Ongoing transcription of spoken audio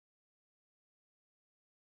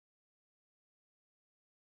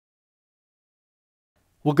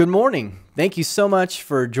Well, good morning. Thank you so much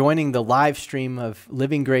for joining the live stream of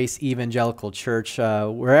Living Grace Evangelical Church.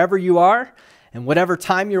 Wherever you are and whatever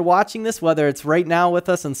time you're watching this, whether it's right now with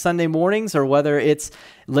us on Sunday mornings or whether it's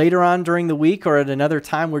later on during the week or at another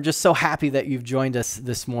time, we're just so happy that you've joined us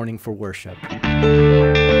this morning for worship.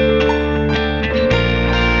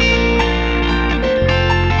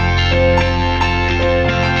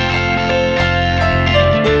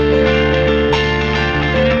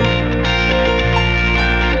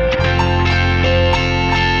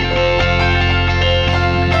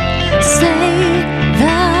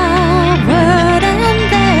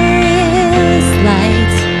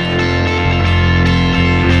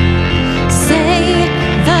 Say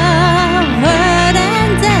the word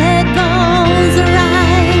and dead bones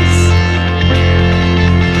rise.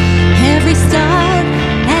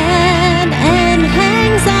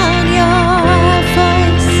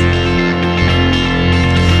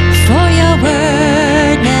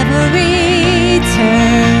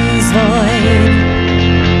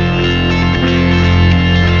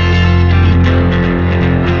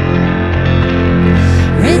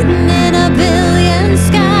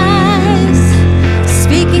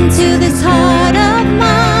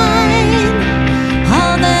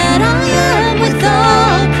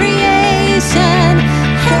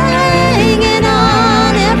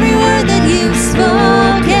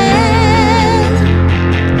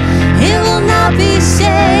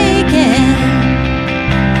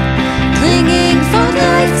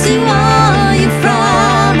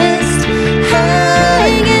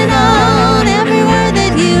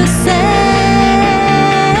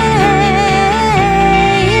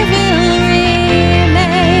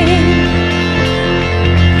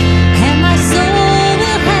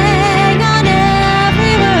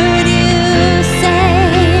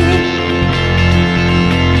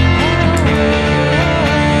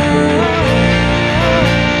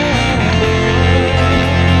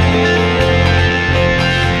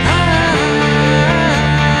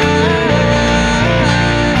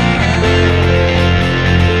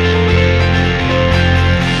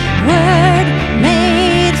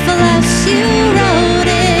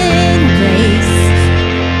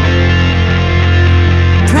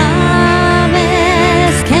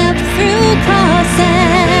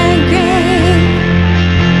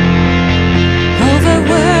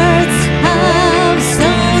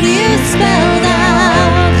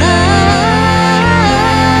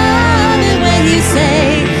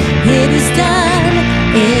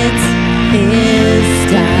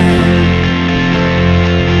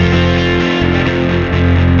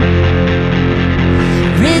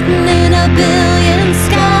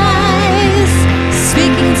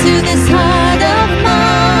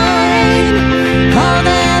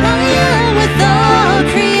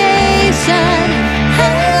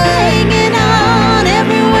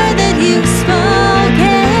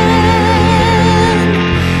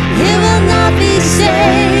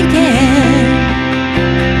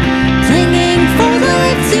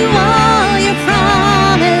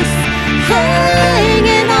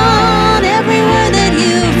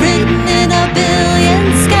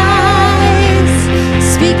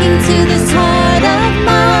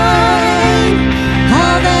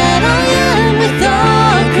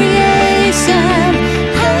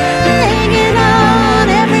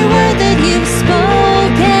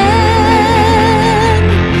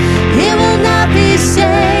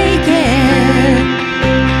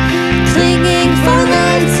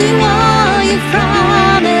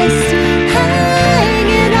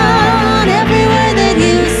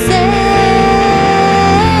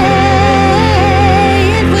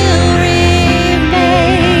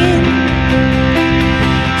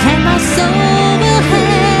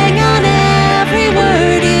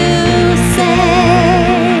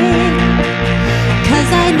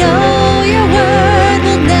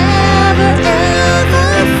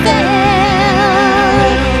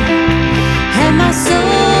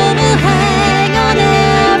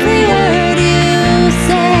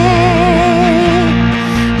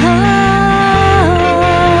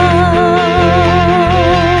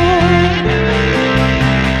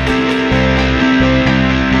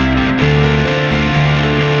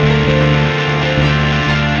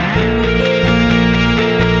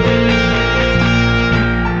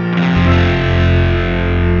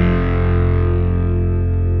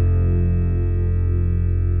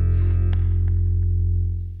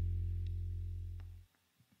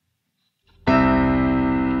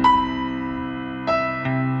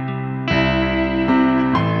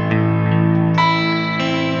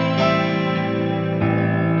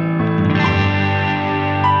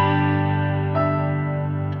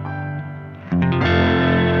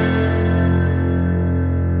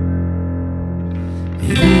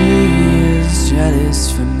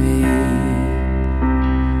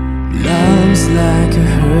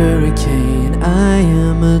 hurricane, I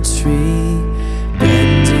am a tree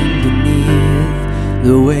bending beneath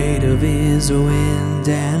the weight of His wind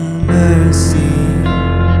and mercy.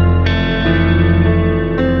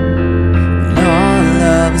 And all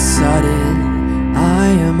of a sudden, I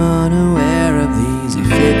am unaware of these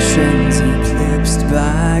afflictions eclipsed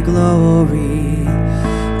by glory,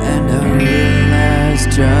 and I realize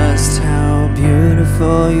just how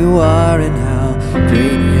beautiful you are and how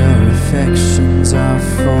great your affections are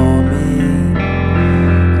for me.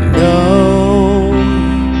 Know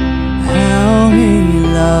how He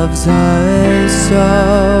loves us so.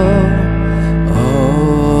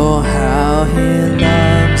 Oh, how He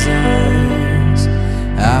loves us,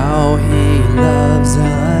 how He loves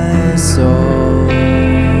us so.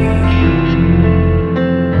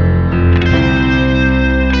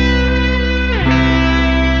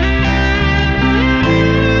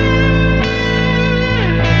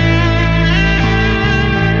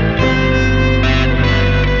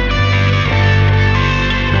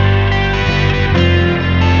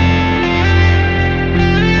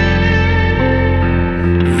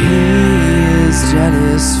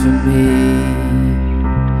 For me,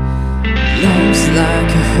 love's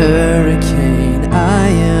like a hurricane, I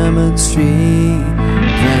am a tree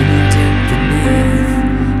bending beneath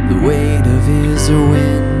the weight of His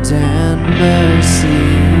wind and mercy.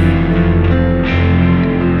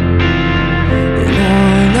 And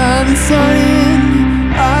all of a sudden,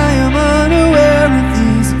 I am unaware of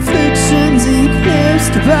these afflictions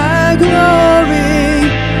eclipsed by glory,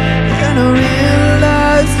 and I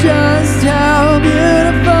realize just how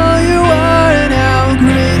beautiful you are and how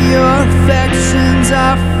great your affections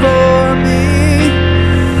are for me.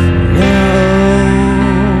 Know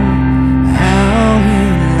how He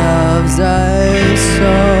loves us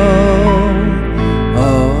so.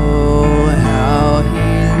 Oh, how He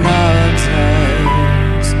loves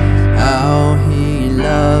us, how He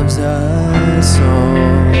loves us so.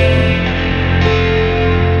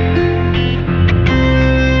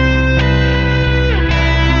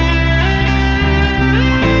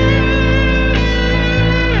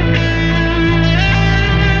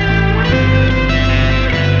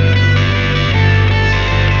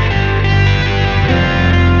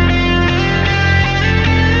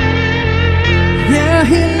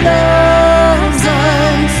 He loves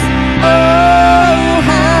us, oh,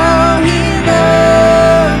 how He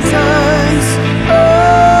loves us, oh,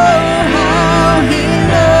 how He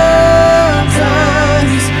loves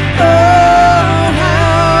us, oh,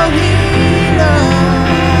 how He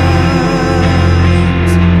loves.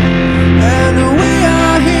 And we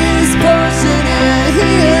are His portion and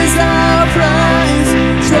He is our prize,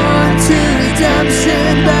 drawn to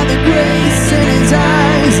redemption by the grace in His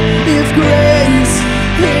eyes. If grace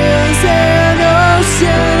is an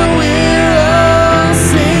ocean, we're all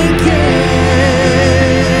sinking,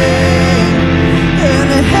 and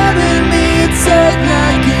heaven meets earth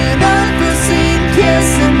like an unforeseen kiss,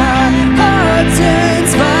 and my heart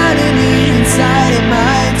turns violently inside in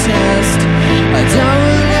my chest. I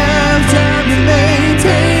don't have time to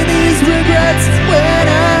maintain these regrets when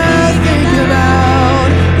I think about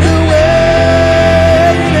the way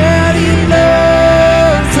that He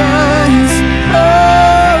loves us.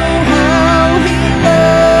 Oh, how He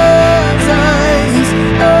loves us.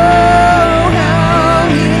 Oh, how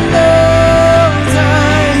He loves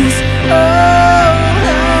us. Oh,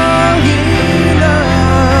 how He loves.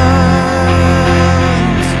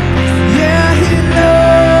 Yeah, He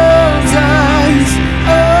loves us.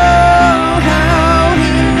 Oh, how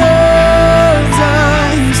He loves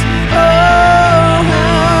us. Oh,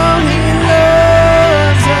 how He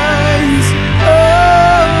loves us.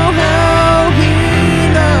 Oh, how He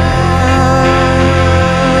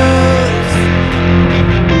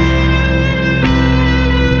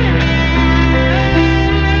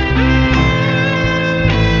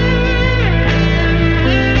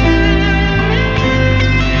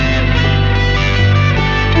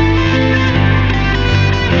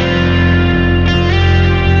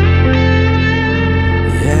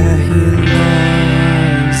Yeah, He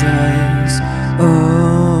loves us.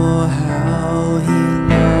 Oh, how He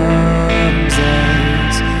loves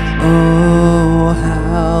us. Oh,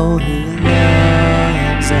 how He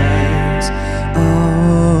loves us.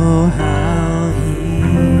 Oh, how He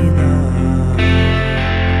loves.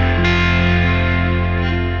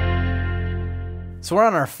 So we're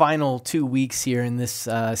on our final 2 weeks here in this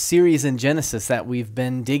series in Genesis that we've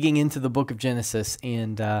been digging into the book of Genesis,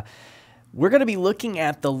 and we're going to be looking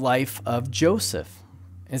at the life of Joseph.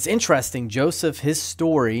 It's interesting, Joseph, his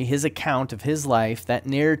story, his account of his life, that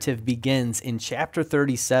narrative begins in chapter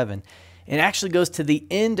 37 and actually goes to the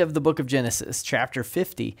end of the book of Genesis, chapter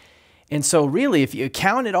 50. And so really, if you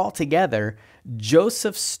count it all together,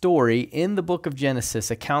 Joseph's story in the book of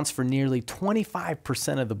Genesis accounts for nearly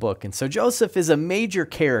 25% of the book. And so Joseph is a major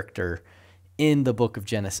character in the book of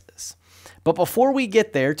Genesis. But before we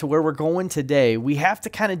get there to where we're going today, we have to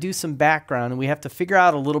kind of do some background and we have to figure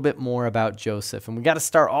out a little bit more about Joseph. And we got to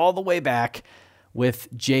start all the way back with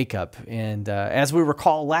Jacob. And as we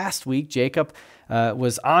recall last week, Jacob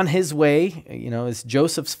was on his way, as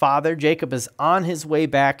Joseph's father. Jacob is on his way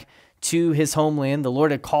back to his homeland. The Lord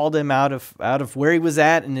had called him out of where he was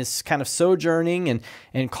at in his kind of sojourning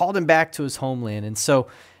and called him back to his homeland. And so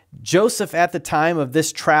Joseph, at the time of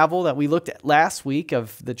this travel that we looked at last week,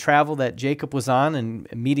 of the travel that Jacob was on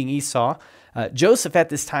and meeting Esau, Joseph at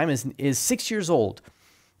this time is 6 years old.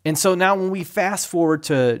 And so now when we fast forward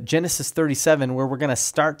to Genesis 37, where we're going to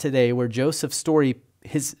start today, where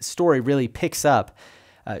his story really picks up,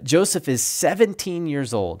 Joseph is 17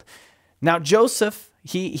 years old. Now Joseph,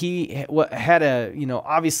 he had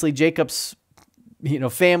obviously Jacob's,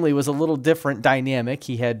 family was a little different dynamic.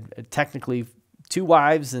 He had technically 2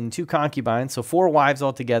 wives and 2 concubines, so 4 wives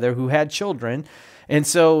altogether who had children. And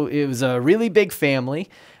so it was a really big family.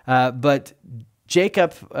 But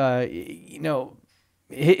Jacob,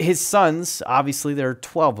 his sons, obviously there are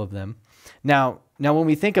 12 of them. Now when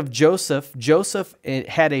we think of Joseph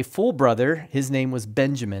had a full brother. His name was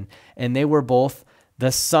Benjamin, and they were both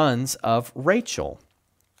the sons of Rachel.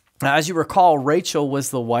 Now, as you recall, Rachel was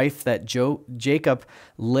the wife that Jacob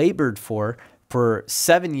labored for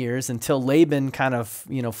 7 years until Laban kind of,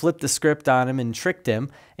 flipped the script on him and tricked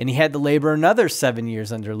him. And he had to labor another 7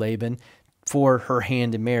 years under Laban for her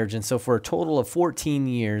hand in marriage. And so for a total of 14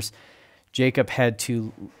 years, Jacob had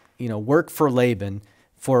to, work for Laban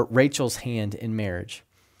for Rachel's hand in marriage.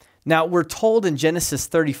 Now, we're told in Genesis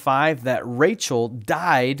 35 that Rachel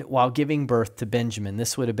died while giving birth to Benjamin.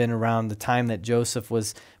 This would have been around the time that Joseph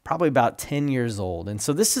was probably about 10 years old. And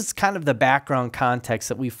so this is kind of the background context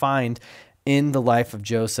that we find in the life of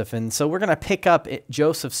Joseph. And so we're going to pick up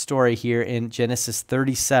Joseph's story here in Genesis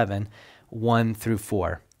 37, 1 through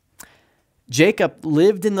 4. Jacob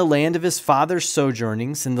lived in the land of his father's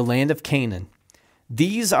sojournings in the land of Canaan.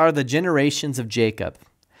 These are the generations of Jacob.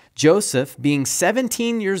 Joseph, being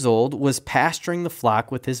 17 years old, was pasturing the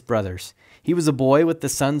flock with his brothers. He was a boy with the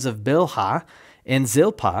sons of Bilhah and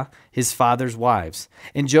Zilpah, his father's wives.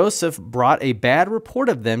 And Joseph brought a bad report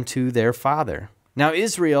of them to their father. Now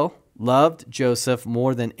Israel loved Joseph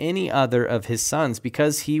more than any other of his sons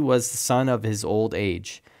because he was the son of his old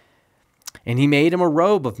age. And he made him a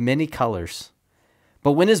robe of many colors.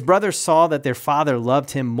 But when his brothers saw that their father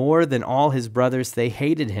loved him more than all his brothers, they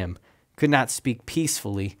hated him, could not speak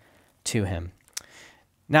peacefully to him.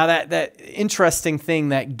 Now that interesting thing,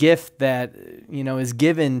 that gift that, is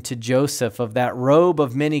given to Joseph of that robe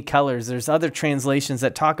of many colors. There's other translations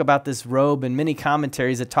that talk about this robe and many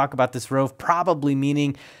commentaries that talk about this robe probably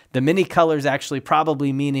meaning the many colors, actually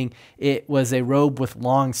probably meaning it was a robe with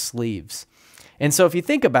long sleeves. And so if you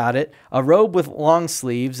think about it, a robe with long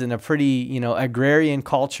sleeves in a pretty, agrarian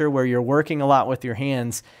culture where you're working a lot with your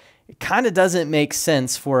hands, it kind of doesn't make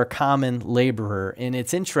sense for a common laborer. And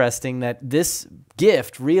it's interesting that this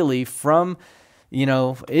gift really from,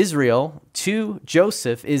 Israel to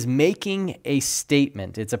Joseph is making a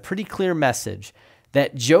statement. It's a pretty clear message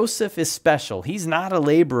that Joseph is special. He's not a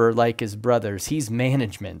laborer like his brothers. He's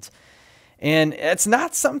management. And it's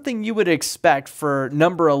not something you would expect for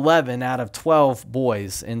number 11 out of 12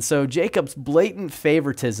 boys. And so Jacob's blatant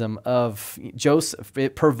favoritism of Joseph,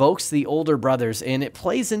 it provokes the older brothers, and it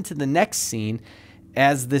plays into the next scene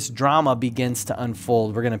as this drama begins to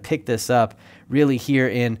unfold. We're going to pick this up really here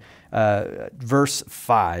in verse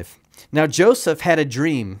 5. Now Joseph had a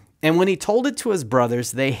dream, and when he told it to his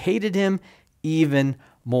brothers, they hated him even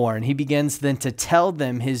more. And he begins then to tell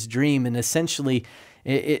them his dream, and essentially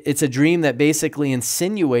it's a dream that basically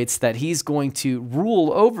insinuates that he's going to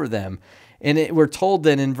rule over them. And we're told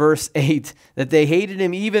then in verse 8 that they hated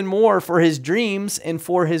him even more for his dreams and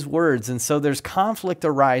for his words. And so there's conflict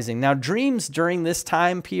arising. Now, dreams during this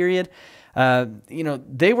time period,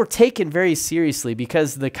 they were taken very seriously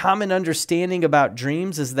because the common understanding about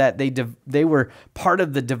dreams is that they were part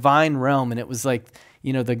of the divine realm. And it was like,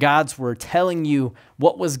 the gods were telling you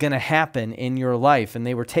what was going to happen in your life, and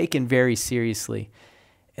they were taken very seriously.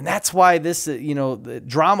 And that's why this, the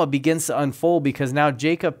drama begins to unfold, because now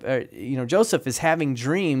Joseph is having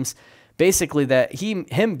dreams, basically that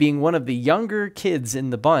him being one of the younger kids in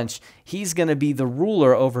the bunch, he's going to be the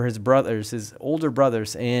ruler over his brothers, his older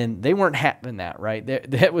brothers, and they weren't having that, right?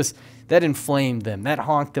 That inflamed them. That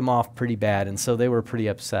honked them off pretty bad, and so they were pretty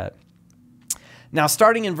upset. Now,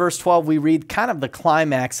 starting in verse 12, we read kind of the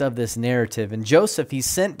climax of this narrative. And Joseph, he's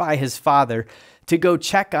sent by his father to go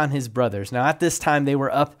check on his brothers. Now, at this time, they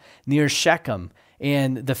were up near Shechem,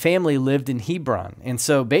 and the family lived in Hebron. And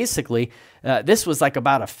so basically, this was like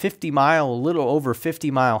about a little over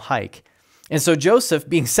 50-mile hike. And so Joseph,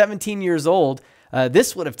 being 17 years old,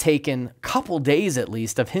 this would have taken a couple days at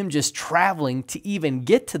least of him just traveling to even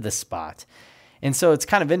get to the spot. And so it's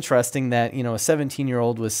kind of interesting that, a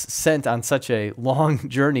 17-year-old was sent on such a long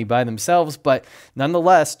journey by themselves, but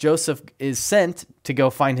nonetheless, Joseph is sent to go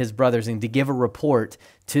find his brothers and to give a report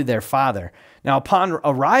to their father. Now, upon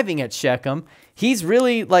arriving at Shechem, he's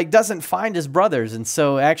really doesn't find his brothers. And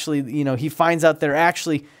so actually, he finds out they're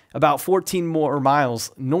actually about 14 more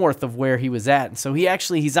miles north of where he was at. And so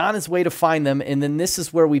he's on his way to find them. And then this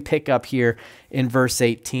is where we pick up here in verse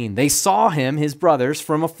 18. They saw him, his brothers,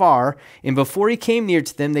 from afar, and before he came near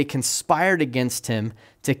to them, they conspired against him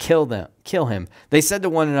to kill him. They said to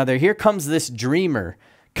one another, "Here comes this dreamer.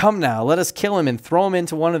 Come now, let us kill him and throw him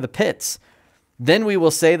into one of the pits. Then we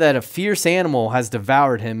will say that a fierce animal has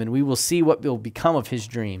devoured him, and we will see what will become of his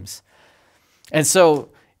dreams." And so,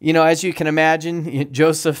 as you can imagine,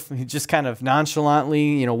 Joseph, he just kind of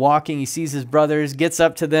nonchalantly, walking, he sees his brothers, gets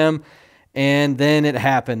up to them, and then it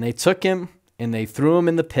happened. They took him and they threw him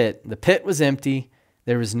in the pit. The pit was empty.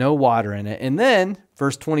 There was no water in it. And then,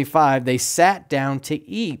 verse 25, they sat down to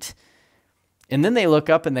eat. And then they look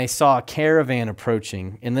up and they saw a caravan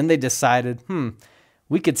approaching. And then they decided,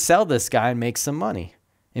 we could sell this guy and make some money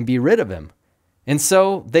and be rid of him. And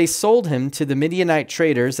so they sold him to the Midianite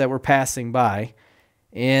traders that were passing by.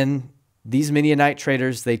 And these Midianite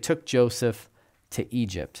traders, they took Joseph to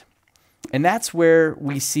Egypt. And that's where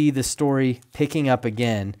we see the story picking up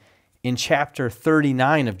again in chapter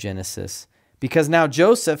 39 of Genesis. Because now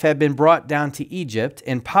Joseph had been brought down to Egypt,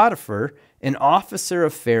 and Potiphar, an officer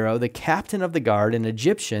of Pharaoh, the captain of the guard, an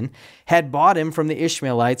Egyptian, had bought him from the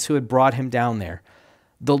Ishmaelites who had brought him down there.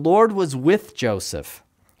 The Lord was with Joseph,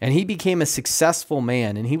 and he became a successful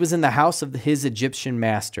man, and he was in the house of his Egyptian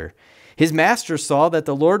master. His master saw that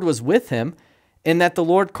the Lord was with him, and that the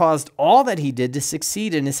Lord caused all that he did to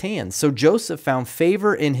succeed in his hands. So Joseph found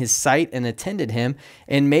favor in his sight and attended him,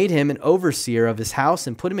 and made him an overseer of his house,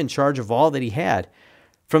 and put him in charge of all that he had.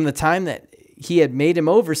 From the time that he had made him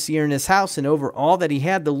overseer in his house and over all that he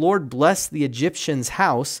had, the Lord blessed the Egyptian's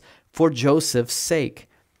house for Joseph's sake.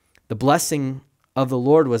 The blessing of the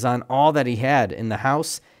Lord was on all that he had in the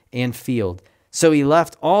house and field. So he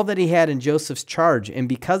left all that he had in Joseph's charge, and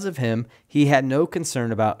because of him, he had no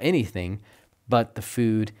concern about anything but the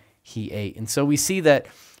food he ate. And so we see that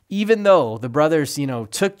even though the brothers,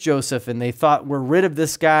 took Joseph and they thought, we're rid of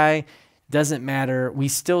this guy, doesn't matter, we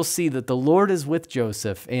still see that the Lord is with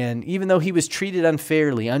Joseph. And even though he was treated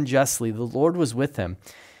unfairly, unjustly, the Lord was with him.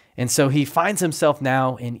 And so he finds himself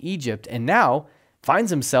now in Egypt, and now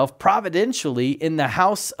finds himself providentially in the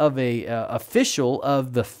house of a official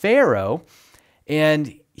of the Pharaoh,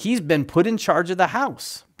 and he's been put in charge of the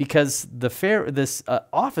house because this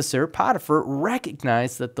officer, Potiphar,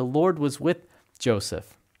 recognized that the Lord was with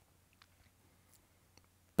Joseph.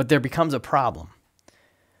 But there becomes a problem.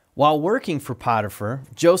 While working for Potiphar,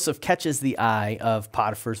 Joseph catches the eye of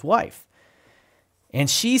Potiphar's wife, and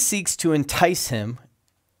she seeks to entice him,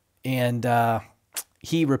 and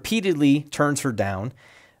he repeatedly turns her down.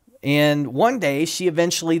 And one day, she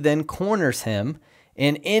eventually then corners him,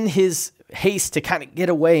 and in his haste to kind of get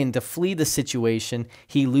away and to flee the situation,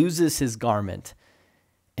 he loses his garment.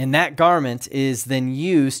 And that garment is then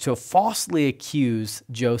used to falsely accuse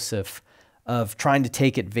Joseph of trying to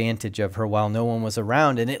take advantage of her while no one was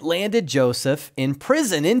around. And it landed Joseph in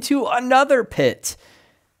prison into another pit.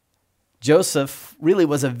 Joseph really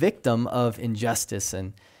was a victim of injustice,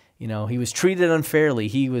 and he was treated unfairly.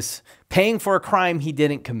 He was paying for a crime he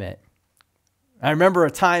didn't commit. I remember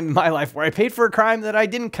a time in my life where I paid for a crime that I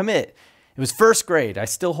didn't commit. It was first grade. I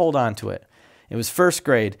still hold on to it. It was first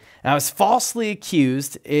grade. And I was falsely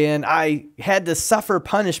accused, and I had to suffer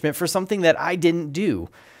punishment for something that I didn't do.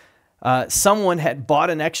 Someone had bought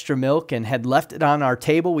an extra milk and had left it on our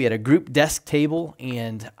table. We had a group desk table,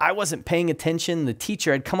 and I wasn't paying attention. The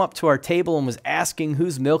teacher had come up to our table and was asking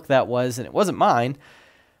whose milk that was, and it wasn't mine,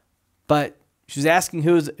 but she was asking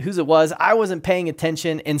whose it was. I wasn't paying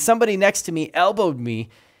attention, and somebody next to me elbowed me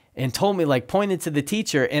and told me, pointed to the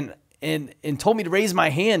teacher, and told me to raise my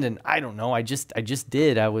hand. And I don't know, I just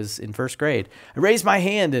did. I was in first grade. I raised my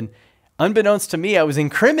hand, and unbeknownst to me, I was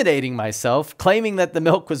incriminating myself, claiming that the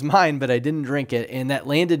milk was mine, but I didn't drink it. And that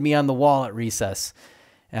landed me on the wall at recess.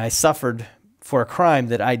 And I suffered for a crime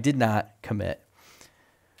that I did not commit.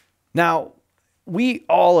 Now, we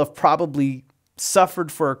all have probably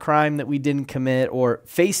suffered for a crime that we didn't commit, or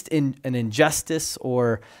faced an injustice,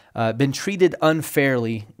 or been treated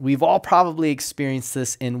unfairly. We've all probably experienced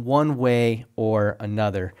this in one way or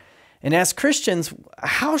another. And as Christians,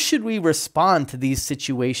 how should we respond to these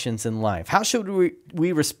situations in life? How should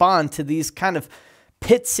we respond to these kind of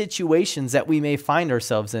pit situations that we may find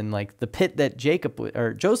ourselves in, like the pit that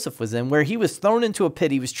Joseph was in, where he was thrown into a pit,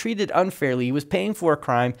 he was treated unfairly, he was paying for a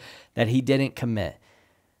crime that he didn't commit?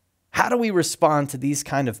 How do we respond to these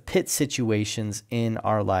kind of pit situations in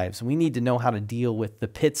our lives? We need to know how to deal with the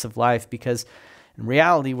pits of life, because in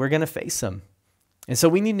reality, we're going to face them. And so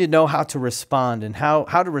we need to know how to respond, and how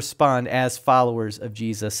to respond as followers of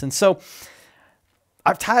Jesus. And so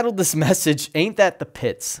I've titled this message, "Ain't That the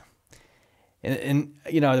Pits?" And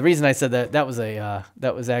you know, the reason I said that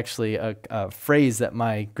was actually a phrase that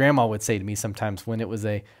my grandma would say to me sometimes when it was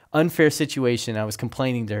a unfair situation. I was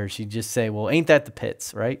complaining to her. She'd just say, "Well, ain't that the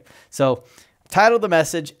pits?" Right? So titled the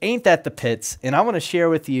message, "Ain't That the Pits?" And I want to share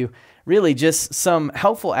with you really just some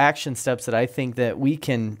helpful action steps that I think that we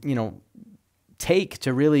can, take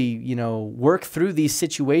to really, work through these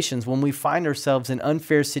situations when we find ourselves in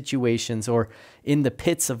unfair situations or in the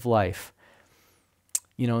pits of life.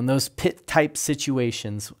 In those pit type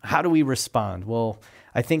situations, how do we respond? Well,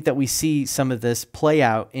 I think that we see some of this play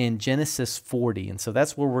out in Genesis 40. And so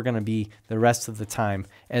that's where we're going to be the rest of the time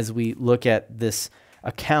as we look at this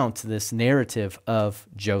account, this narrative of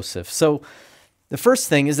Joseph. So the first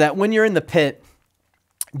thing is that when you're in the pit,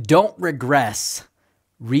 don't regress,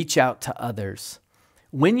 reach out to others.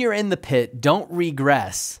 When you're in the pit, don't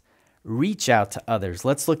regress, reach out to others.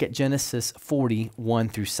 Let's look at Genesis 40,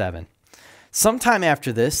 1-7. Sometime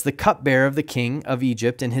after this, the cupbearer of the king of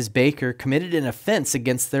Egypt and his baker committed an offense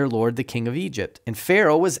against their lord, the king of Egypt. And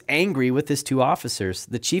Pharaoh was angry with his two officers,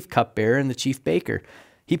 the chief cupbearer and the chief baker.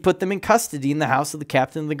 He put them in custody in the house of the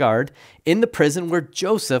captain of the guard, in the prison where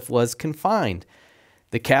Joseph was confined.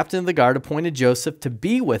 The captain of the guard appointed Joseph to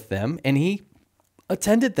be with them, and he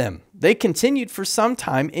attended them. They continued for some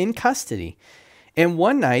time in custody. And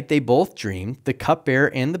one night they both dreamed, the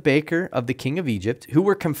cupbearer and the baker of the king of Egypt, who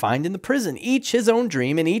were confined in the prison, each his own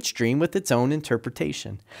dream, and each dream with its own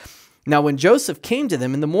interpretation. Now when Joseph came to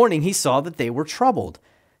them in the morning, he saw that they were troubled.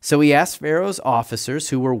 So he asked Pharaoh's officers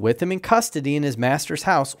who were with him in custody in his master's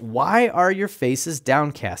house, "Why are your faces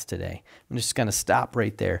downcast today?" I'm just going to stop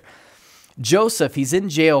right there. Joseph, he's in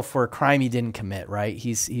jail for a crime he didn't commit, right?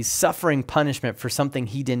 He's suffering punishment for something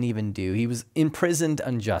he didn't even do. He was imprisoned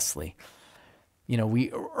unjustly.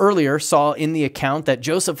 We earlier saw in the account that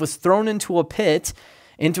Joseph was thrown into a pit,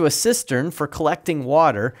 into a cistern for collecting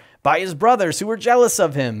water by his brothers who were jealous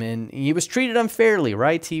of him, and he was treated unfairly,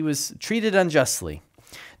 right? He was treated unjustly.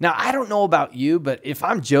 Now, I don't know about you, but if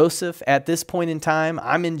I'm Joseph at this point in time,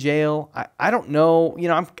 I'm in jail. I don't know,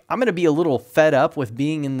 I'm going to be a little fed up with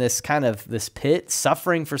being in this pit,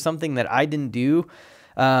 suffering for something that I didn't do.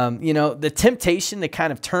 The temptation to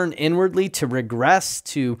kind of turn inwardly, to regress,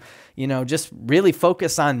 to, just really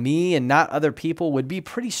focus on me and not other people would be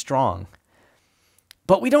pretty strong.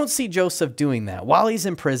 But we don't see Joseph doing that. While he's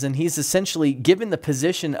in prison, he's essentially given the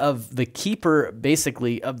position of the keeper,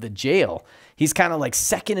 basically, of the jail. He's kind of like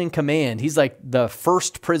second in command. He's like the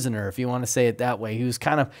first prisoner, if you want to say it that way. He was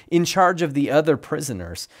kind of in charge of the other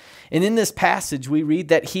prisoners. And in this passage, we read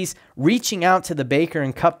that he's reaching out to the baker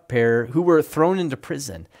and cupbearer who were thrown into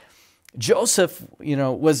prison. Joseph,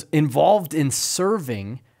 was involved in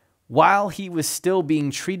serving while he was still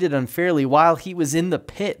being treated unfairly, while he was in the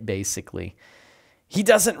pit, basically. He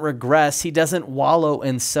doesn't regress. He doesn't wallow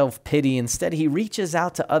in self-pity. Instead, he reaches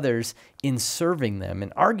out to others in serving them.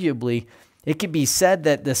 And arguably, it could be said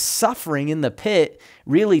that the suffering in the pit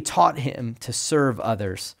really taught him to serve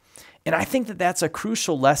others. And I think that that's a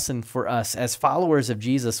crucial lesson for us as followers of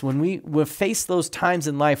Jesus. When we face those times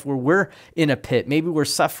in life where we're in a pit, maybe we're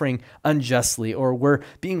suffering unjustly, or we're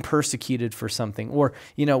being persecuted for something, or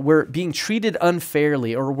we're being treated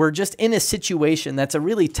unfairly, or we're just in a situation that's a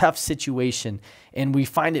really tough situation, and we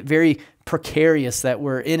find it very precarious that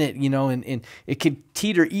we're in it, and it could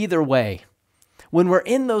teeter either way. When we're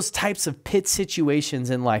in those types of pit situations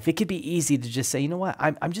in life, it could be easy to just say, you know what,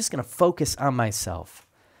 I'm just going to focus on myself.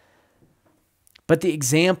 But the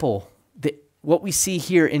example, what we see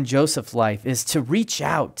here in Joseph's life is to reach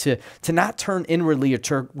out, to not turn inwardly or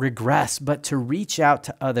to regress, but to reach out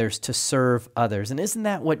to others, to serve others. And isn't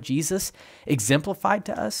that what Jesus exemplified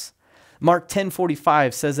to us? Mark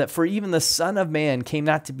 10:45 says that, "For even the Son of Man came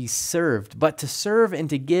not to be served, but to serve and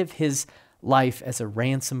to give his life as a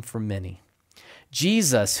ransom for many."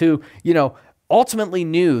 Jesus, who, ultimately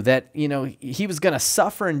knew that, he was going to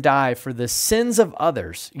suffer and die for the sins of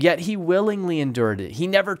others, yet he willingly endured it. He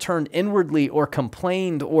never turned inwardly or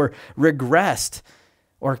complained or regressed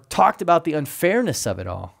or talked about the unfairness of it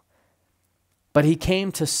all. But he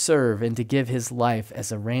came to serve and to give his life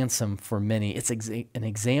as a ransom for many. It's an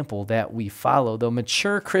example that we follow. The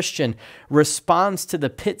mature Christian responds to the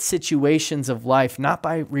pit situations of life not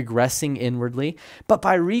by regressing inwardly, but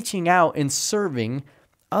by reaching out and serving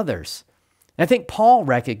others. And I think Paul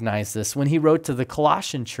recognized this when he wrote to the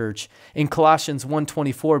Colossian church in Colossians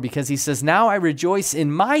 1:24, because he says, "Now I rejoice in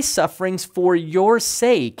my sufferings for your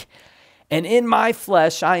sake, and in my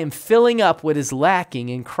flesh I am filling up what is lacking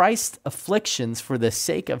in Christ's afflictions for the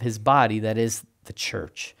sake of his body," that is the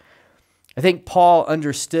church. I think Paul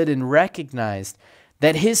understood and recognized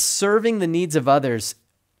that his serving the needs of others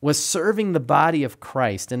was serving the body of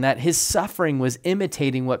Christ, and that his suffering was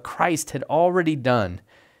imitating what Christ had already done.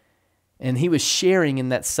 And he was sharing in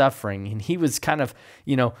that suffering, and he was kind of,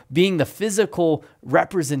 being the physical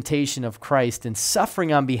representation of Christ and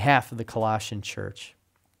suffering on behalf of the Colossian church.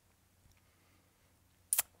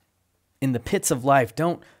 In the pits of life,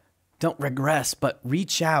 don't regress, but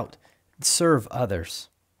reach out, serve others.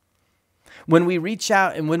 When we reach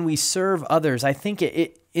out and when we serve others, I think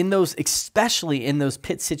especially in those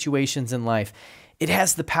pit situations in life, it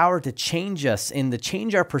has the power to change us and to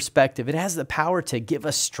change our perspective. It has the power to give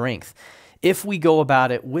us strength if we go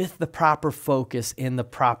about it with the proper focus and the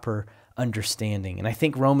proper understanding. And I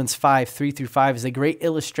think Romans 5:3-5 is a great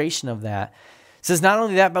illustration of that. It says, not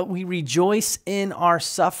only that, but we rejoice in our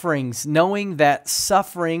sufferings, knowing that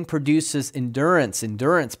suffering produces endurance.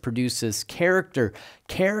 Endurance produces character.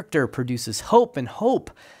 Character produces hope. And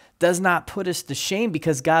hope does not put us to shame,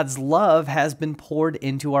 because God's love has been poured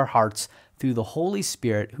into our hearts through the Holy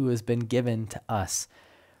Spirit who has been given to us.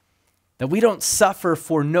 That we don't suffer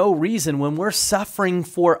for no reason. When we're suffering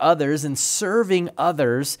for others and serving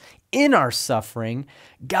others in our suffering,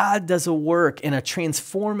 God does a work in a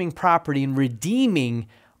transforming property and redeeming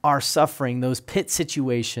our suffering, those pit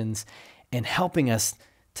situations, and helping us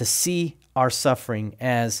to see our suffering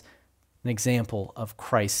as an example of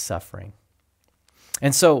Christ's suffering.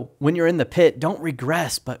 And so when you're in the pit, don't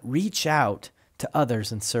regress, but reach out to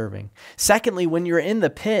others in serving. Secondly, when you're in the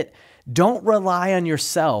pit, don't rely on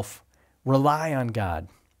yourself, rely on God.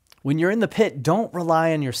 When you're in the pit, don't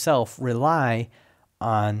rely on yourself, rely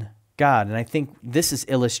on God. And I think this is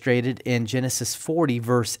illustrated in Genesis 40,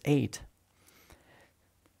 verse 8.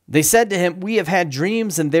 They said to him, "We have had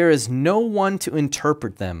dreams, and there is no one to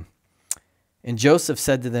interpret them." And Joseph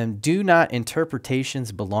said to them, "Do not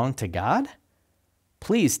interpretations belong to God?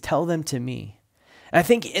 Please tell them to me." And I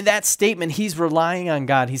think in that statement, he's relying on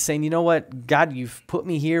God. He's saying, you know what, God, you've put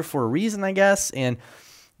me here for a reason, I guess, and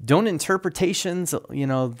don't interpretations,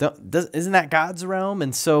 isn't that God's realm?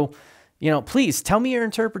 And so, please tell me your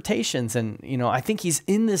interpretations. And, I think he's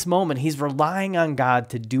in this moment, he's relying on God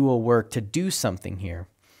to do a work, to do something here.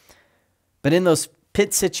 But in those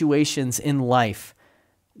pit situations in life,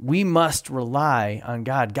 we must rely on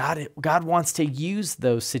God. God wants to use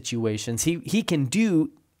those situations. He can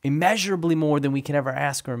do immeasurably more than we can ever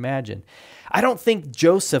ask or imagine. I don't think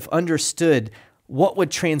Joseph understood what would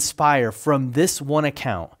transpire from this one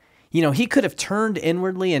account. He could have turned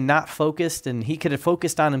inwardly and not focused, and he could have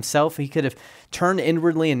focused on himself. He could have turned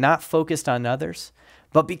inwardly and not focused on others.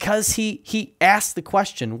 But because he asked the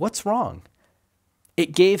question, what's wrong?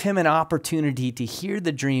 It gave him an opportunity to hear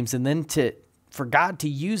the dreams, and then for God to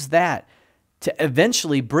use that to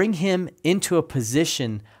eventually bring him into a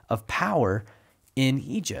position of power in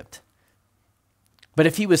Egypt. But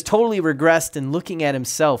if he was totally regressed and looking at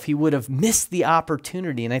himself, he would have missed the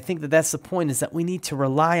opportunity. And I think that's the point, is that we need to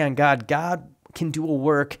rely on God. God can do a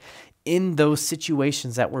work in those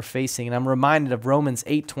situations that we're facing. And I'm reminded of Romans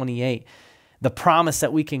 8:28, the promise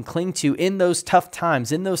that we can cling to in those tough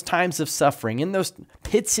times, in those times of suffering, in those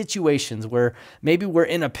pit situations where maybe we're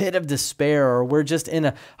in a pit of despair or we're just in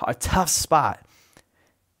a tough spot.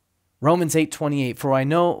 Romans 8:28, for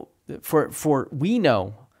we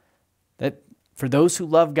know that for those who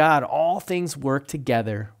love God, all things work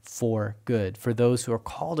together for good, for those who are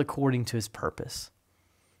called according to his purpose.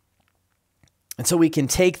 And so we can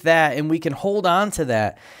take that and we can hold on to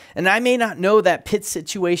that. And I may not know that pit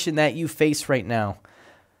situation that you face right now,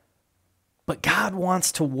 but God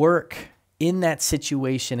wants to work in that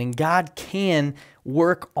situation, and God can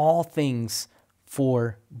work all things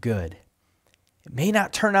for good. It may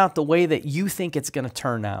not turn out the way that you think it's going to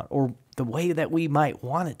turn out, or the way that we might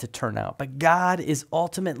want it to turn out, but God is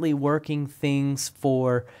ultimately working things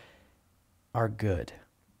for our good.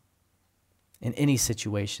 in any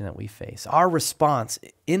situation that we face. Our response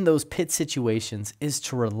in those pit situations is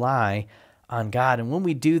to rely on God. And when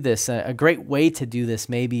we do this, a great way to do this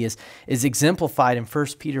maybe is exemplified in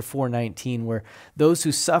 1 Peter 4:19, where those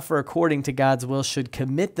who suffer according to God's will should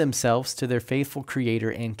commit themselves to their faithful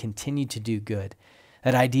Creator and continue to do good.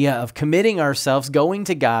 That idea of committing ourselves, going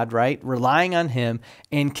to God, right? Relying on Him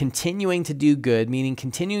and continuing to do good, meaning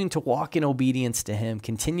continuing to walk in obedience to Him,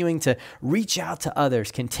 continuing to reach out to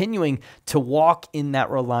others, continuing to walk in that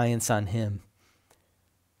reliance on Him.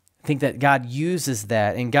 I think that God uses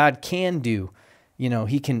that, and God can do,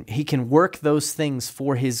 He can work those things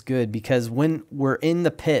for His good, because when we're in the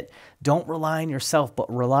pit, don't rely on yourself,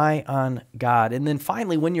 but rely on God. And then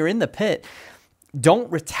finally, when you're in the pit,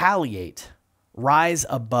 don't retaliate. Rise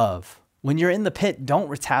above. When you're in the pit, don't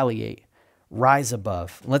retaliate. Rise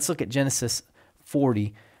above. Let's look at Genesis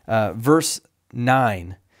 40, verse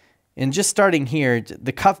 9. And just starting here,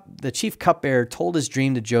 the chief cupbearer told his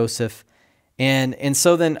dream to Joseph. And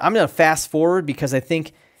so then I'm going to fast forward, because I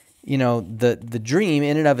think, the dream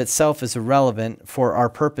in and of itself is irrelevant for our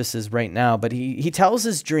purposes right now. But he tells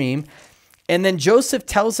his dream, and then Joseph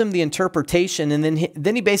tells him the interpretation. And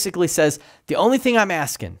then he basically says, the only thing I'm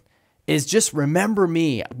asking is just remember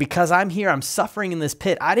me, because I'm here, I'm suffering in this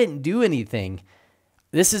pit. I didn't do anything.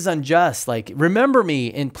 This is unjust. Like, remember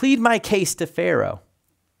me and plead my case to Pharaoh.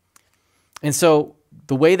 And so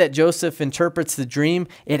the way that Joseph interprets the dream,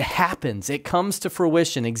 it happens. It comes to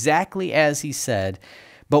fruition exactly as he said.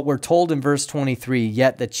 But we're told in verse 23,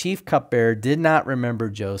 yet the chief cupbearer did not remember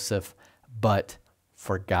Joseph, but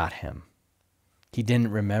forgot him. He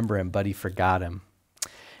didn't remember him, but he forgot him.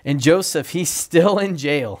 And Joseph, he's still in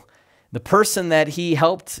jail. The person that he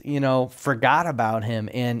helped, forgot about him.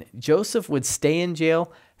 And Joseph would stay in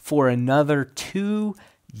jail for another 2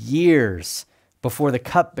 years before the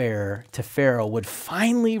cupbearer to Pharaoh would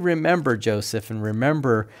finally remember Joseph and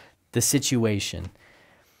remember the situation.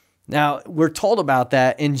 Now, we're told about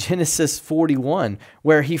that in Genesis 41,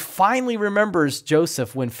 where he finally remembers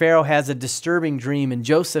Joseph when Pharaoh has a disturbing dream, and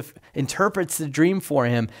Joseph interprets the dream for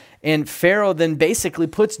him. And Pharaoh then basically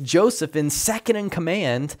puts Joseph in second in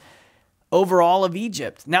command over all of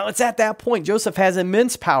Egypt. Now, it's at that point, Joseph has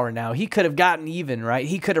immense power now. He could have gotten even, right?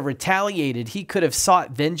 He could have retaliated. He could have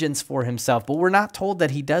sought vengeance for himself, but we're not told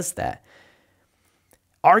that he does that.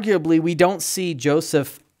 Arguably, we don't see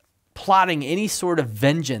Joseph plotting any sort of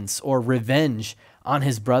vengeance or revenge on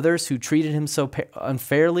his brothers who treated him so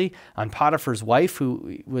unfairly, on Potiphar's wife,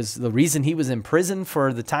 who was the reason he was in prison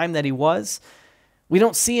for the time that he was. We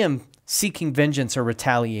don't see him seeking vengeance or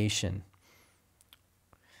retaliation.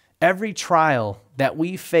 Every trial that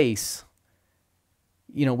we face,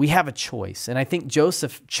 we have a choice. And I think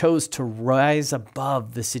Joseph chose to rise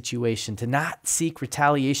above the situation, to not seek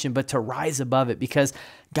retaliation, but to rise above it, because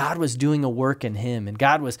God was doing a work in him, and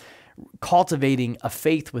God was cultivating a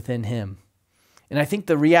faith within him. And I think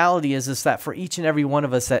the reality is that for each and every one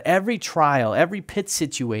of us, that every trial, every pit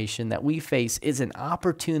situation that we face is an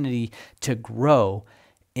opportunity to grow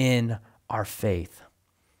in our faith.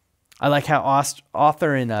 I like how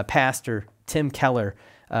author and pastor Tim Keller,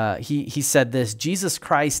 he said this: Jesus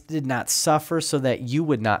Christ did not suffer so that you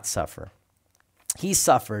would not suffer. He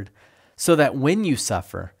suffered so that when you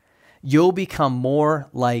suffer, you'll become more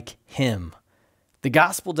like him. The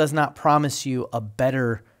gospel does not promise you a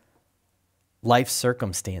better life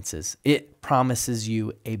circumstances. It promises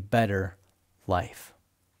you a better life.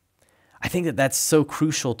 I think that that's so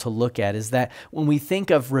crucial to look at, is that when we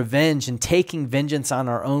think of revenge and taking vengeance on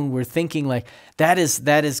our own, we're thinking like that is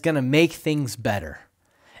going to make things better.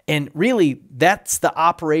 And really, that's the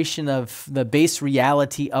operation of the base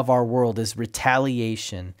reality of our world, is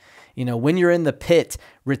retaliation. When you're in the pit,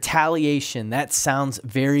 retaliation, that sounds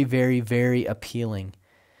very, very, very appealing.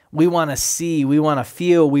 We want to see, we want to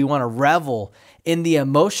feel, we want to revel in the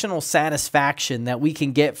emotional satisfaction that we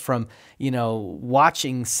can get from,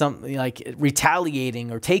 watching something like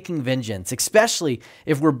retaliating or taking vengeance, especially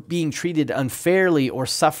if we're being treated unfairly or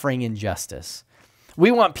suffering injustice.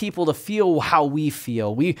 We want people to feel how we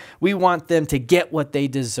feel. We want them to get what they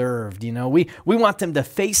deserved. We want them to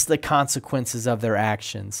face the consequences of their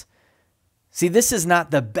actions. See, this is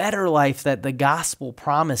not the better life that the gospel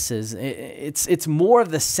promises. It's more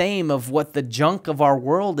of the same of what the junk of our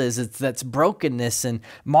world is. That's brokenness and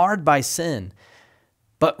marred by sin.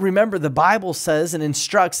 But remember, the Bible says and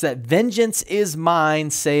instructs that vengeance is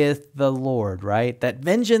mine, saith the Lord, right? That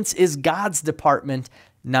vengeance is God's department,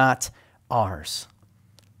 not ours.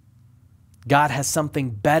 God has something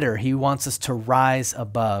better He wants us to rise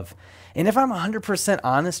above. And if I'm 100%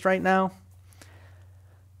 honest right now,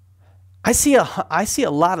 I see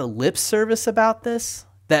a lot of lip service about this.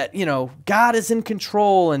 that, God is in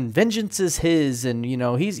control and vengeance is his, and,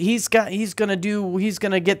 he's going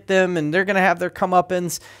to get them and they're going to have their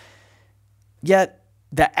comeuppance. Yet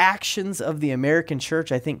the actions of the American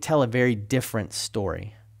church, I think, tell a very different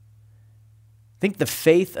story. I think the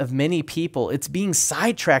faith of many people, it's being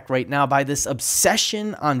sidetracked right now by this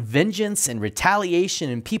obsession on vengeance and retaliation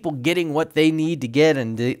and people getting what they need to get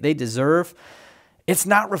and they deserve. It's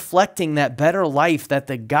not reflecting that better life that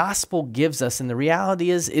the gospel gives us. And the reality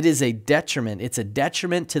is, it is a detriment. It's a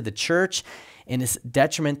detriment to the church, and it's a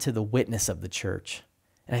detriment to the witness of the church.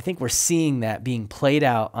 And I think we're seeing that being played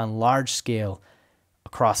out on large scale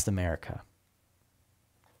across America.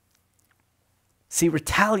 See,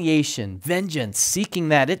 retaliation, vengeance, seeking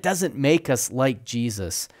that, it doesn't make us like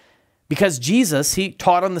Jesus. Because Jesus, he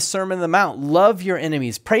taught on the Sermon on the Mount, love your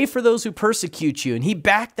enemies, pray for those who persecute you. And he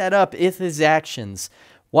backed that up with his actions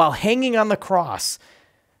while hanging on the cross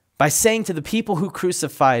by saying to the people who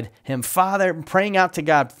crucified him, Father, praying out to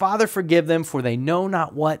God, Father, forgive them, for they know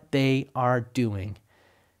not what they are doing.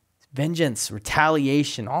 Vengeance,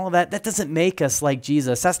 retaliation, all of that doesn't make us like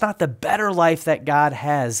Jesus. That's not the better life that God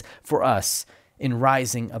has for us in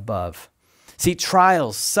rising above. See,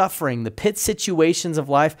 trials, suffering, the pit situations of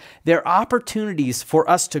life, they're opportunities for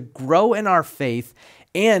us to grow in our faith,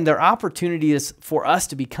 and they're opportunities for us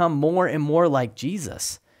to become more and more like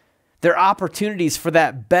Jesus. They're opportunities for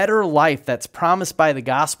that better life that's promised by the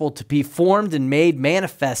gospel to be formed and made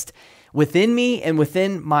manifest within me and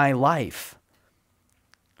within my life.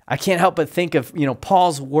 I can't help but think of,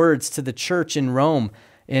 Paul's words to the church in Rome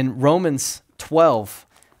in Romans 12,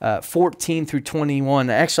 14 through 21.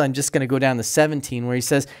 Actually, I'm just going to go down to 17, where he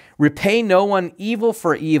says, repay no one evil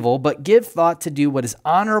for evil, but give thought to do what is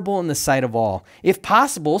honorable in the sight of all. If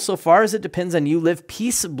possible, so far as it depends on you, live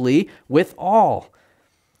peaceably with all.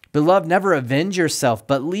 Beloved, never avenge yourself,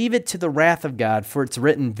 but leave it to the wrath of God, for it's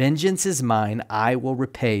written, vengeance is mine, I will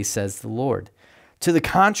repay, says the Lord. To the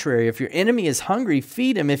contrary, if your enemy is hungry,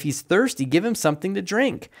 feed him. If he's thirsty, give him something to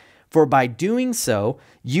drink. For by doing so,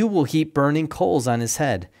 you will heap burning coals on his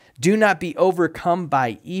head. Do not be overcome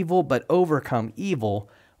by evil, but overcome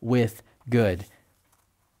evil with good.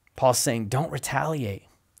 Paul's saying, don't retaliate.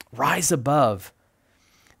 Rise above.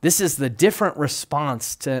 This is the different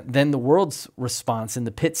response than the world's response in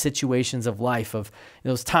the pit situations of life, of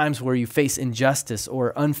those times where you face injustice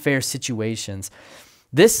or unfair situations.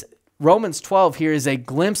 This Romans 12 here is a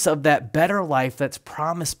glimpse of that better life that's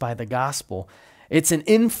promised by the gospel. It's an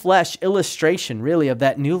in-flesh illustration, really, of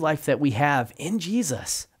that new life that we have in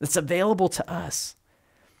Jesus that's available to us.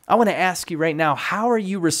 I want to ask you right now, how are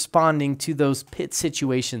you responding to those pit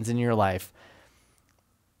situations in your life?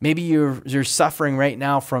 Maybe you're suffering right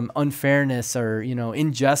now from unfairness or,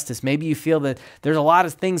 injustice. Maybe you feel that there's a lot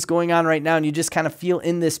of things going on right now and you just kind of feel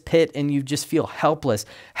in this pit and you just feel helpless.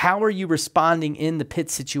 How are you responding in the pit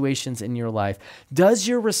situations in your life? Does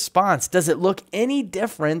your response, does it look any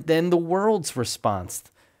different than the world's response?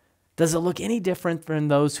 Does it look any different than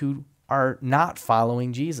those who are not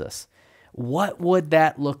following Jesus? What would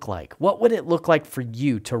that look like? What would it look like for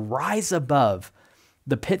you to rise above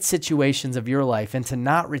the pit situations of your life and to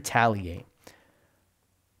not retaliate?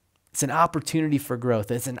 It's an opportunity for growth.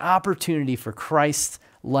 It's an opportunity for Christ's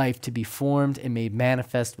life to be formed and made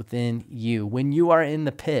manifest within you. When you are in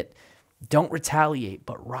the pit, don't retaliate,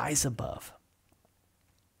 but rise above.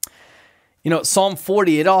 Psalm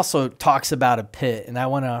 40, it also talks about a pit, and I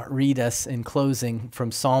want to read us in closing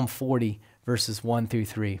from Psalm 40, verses 1 through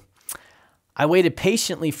 3. I waited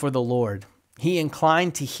patiently for the Lord. He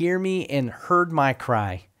inclined to hear me and heard my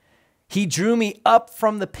cry. He drew me up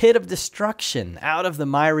from the pit of destruction, out of the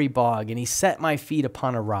miry bog, and he set my feet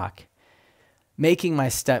upon a rock, making my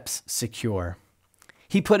steps secure.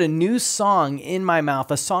 He put a new song in my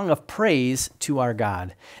mouth, a song of praise to our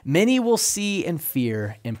God. Many will see and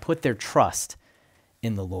fear and put their trust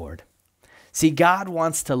in the Lord. See, God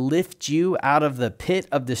wants to lift you out of the pit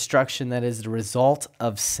of destruction that is the result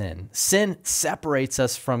of sin. Sin separates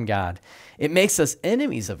us from God. It makes us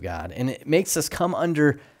enemies of God, and it makes us come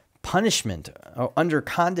under punishment, or under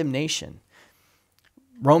condemnation.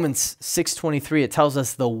 Romans 6:23, it tells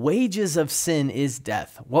us the wages of sin is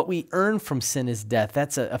death. What we earn from sin is death.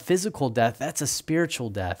 That's a physical death. That's a spiritual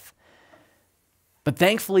death. But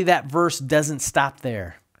thankfully, that verse doesn't stop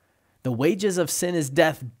there. The wages of sin is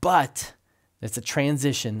death, but it's a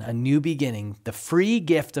transition, a new beginning. The free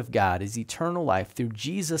gift of God is eternal life through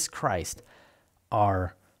Jesus Christ,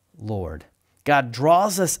 our Lord. God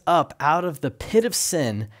draws us up out of the pit of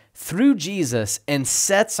sin through Jesus and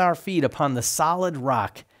sets our feet upon the solid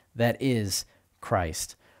rock that is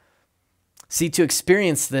Christ. See, to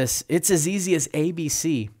experience this, it's as easy as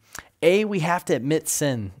ABC. We have to admit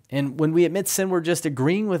sin. And when we admit sin, we're just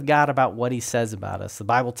agreeing with God about what he says about us. The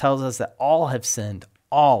Bible tells us that all have sinned.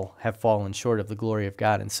 All have fallen short of the glory of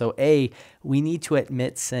God. And so we need to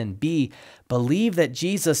admit sin. B, believe that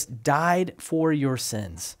Jesus died for your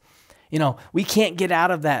sins. You know, we can't get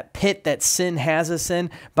out of that pit that sin has us in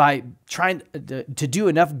by trying to do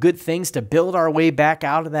enough good things to build our way back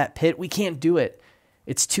out of that pit. We can't do it.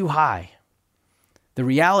 It's too high. The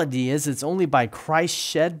reality is it's only by Christ's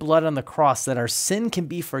shed blood on the cross that our sin can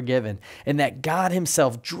be forgiven and that God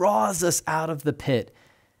himself draws us out of the pit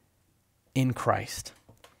in Christ.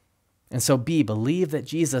 And so B, believe that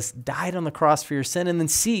Jesus died on the cross for your sin. And then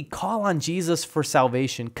C, call on Jesus for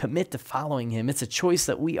salvation. Commit to following him. It's a choice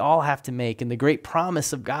that we all have to make. And the great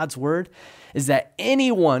promise of God's word is that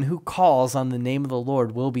anyone who calls on the name of the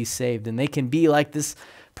Lord will be saved. And they can be like this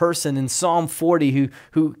person in Psalm 40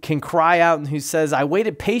 who can cry out and who says, I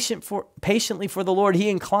waited patiently for the Lord. He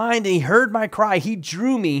inclined and he heard my cry. He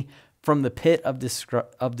drew me from the pit of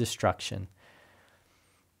destruction.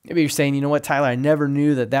 Maybe you're saying, you know what, Tyler, I never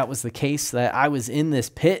knew that was the case, that I was in this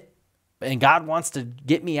pit and God wants to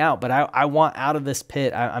get me out, but I want out of this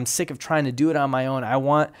pit. I'm sick of trying to do it on my own. I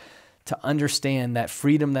want to understand that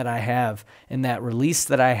freedom that I have and that release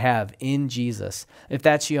that I have in Jesus. If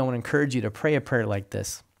that's you, I want to encourage you to pray a prayer like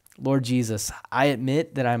this. Lord Jesus, I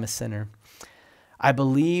admit that I'm a sinner. I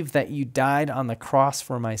believe that you died on the cross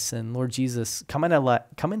for my sin. Lord Jesus, come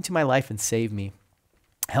into my life and save me.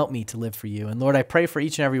 Help me to live for you. And Lord, I pray for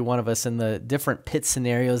each and every one of us in the different pit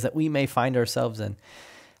scenarios that we may find ourselves in.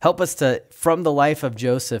 Help us to, from the life of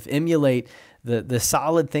Joseph, emulate the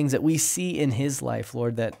solid things that we see in his life,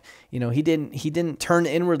 Lord, that, you know, he didn't turn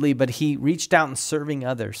inwardly, but he reached out in serving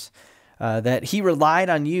others, that he relied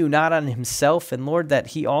on you, not on himself. And Lord, that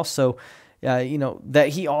he also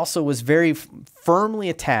was very firmly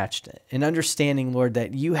attached in understanding, Lord,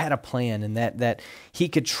 that you had a plan and that he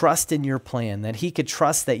could trust in your plan, that he could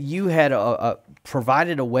trust that you had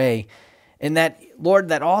provided a way, and that, Lord,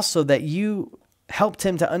 that also that you helped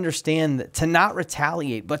him to understand that to not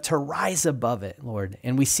retaliate, but to rise above it, Lord.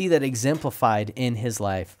 And we see that exemplified in his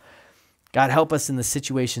life. God, help us in the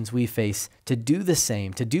situations we face to do the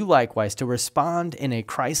same, to do likewise, to respond in a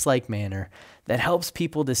Christ-like manner that helps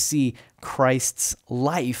people to see Christ's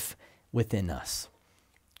life within us.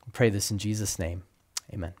 We pray this in Jesus' name.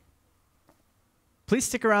 Amen. Please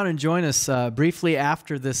stick around and join us briefly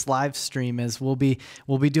after this live stream, as we'll be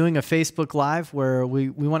doing a Facebook Live where we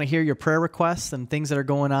want to hear your prayer requests and things that are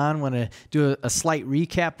going on. Want to do a slight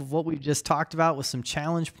recap of what we've just talked about with some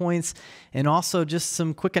challenge points and also just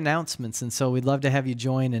some quick announcements. And so we'd love to have you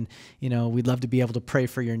join, and we'd love to be able to pray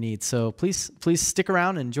for your needs. So please stick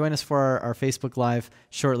around and join us for our Facebook Live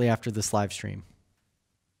shortly after this live stream.